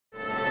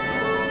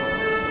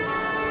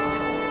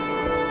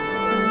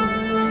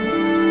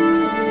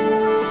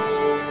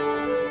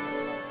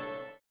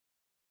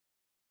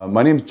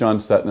My name is John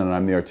Sutton and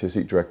I'm the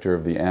Artistic Director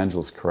of the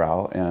Angeles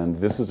Chorale, and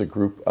this is a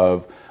group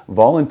of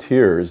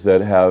volunteers that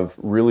have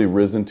really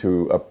risen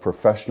to a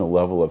professional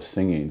level of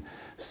singing.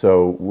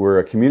 So we're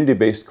a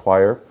community-based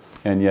choir,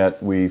 and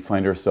yet we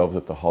find ourselves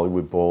at the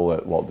Hollywood Bowl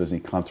at Walt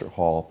Disney Concert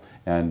Hall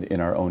and in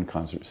our own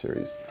concert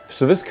series.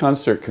 So this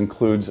concert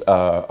concludes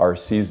our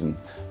season,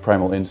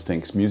 Primal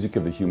Instincts, Music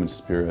of the Human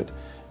Spirit,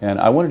 and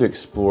I wanted to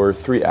explore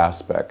three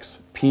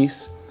aspects: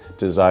 peace,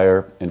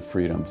 desire, and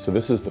freedom. So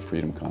this is the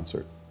Freedom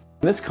Concert.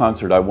 In this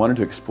concert, I wanted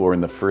to explore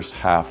in the first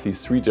half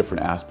these three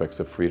different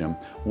aspects of freedom.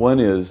 One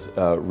is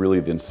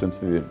really the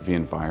sensitivity of the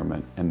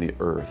environment and the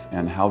earth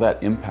and how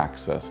that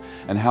impacts us,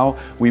 and how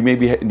we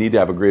maybe need to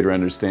have a greater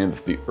understanding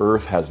that the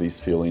earth has these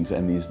feelings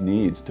and these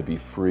needs to be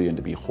free and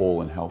to be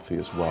whole and healthy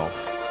as well.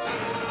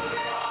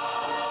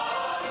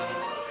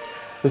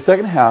 The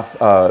second half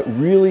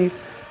really,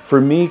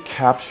 for me,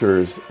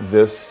 captures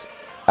this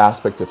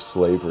aspect of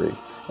slavery.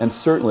 And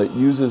certainly it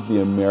uses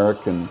the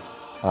American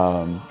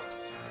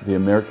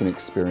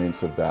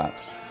experience of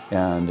that,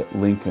 and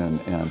Lincoln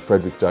and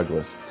Frederick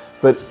Douglass.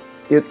 But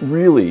it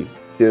really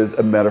is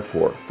a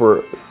metaphor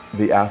for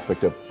the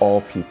aspect of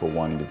all people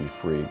wanting to be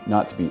free,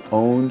 not to be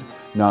owned,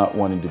 not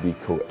wanting to be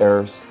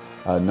coerced,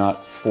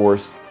 not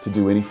forced to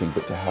do anything,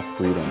 but to have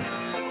freedom.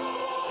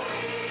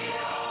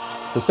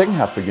 The second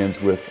half begins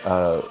with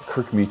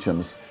Kirk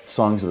Meacham's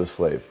Songs of the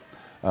Slave.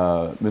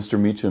 Mr.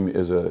 Meacham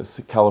is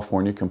a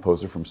California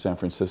composer from San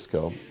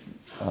Francisco,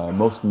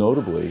 most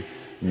notably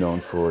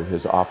known for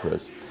his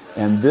operas.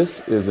 And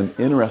this is an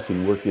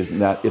interesting work in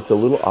that it's a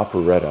little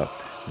operetta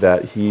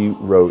that he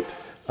wrote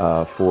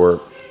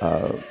for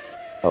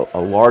a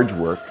large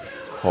work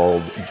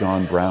called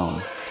John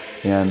Brown.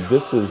 And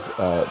this is,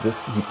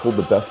 he pulled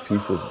the best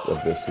pieces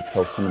of this to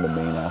tell some of the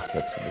main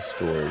aspects of the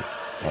story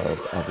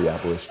of the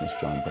abolitionist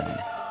John Brown.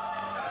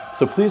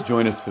 So please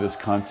join us for this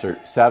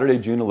concert, Saturday,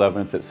 June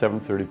 11th at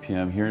 7:30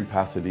 p.m. here in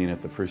Pasadena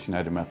at the First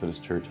United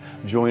Methodist Church.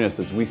 Join us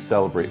as we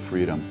celebrate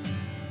freedom.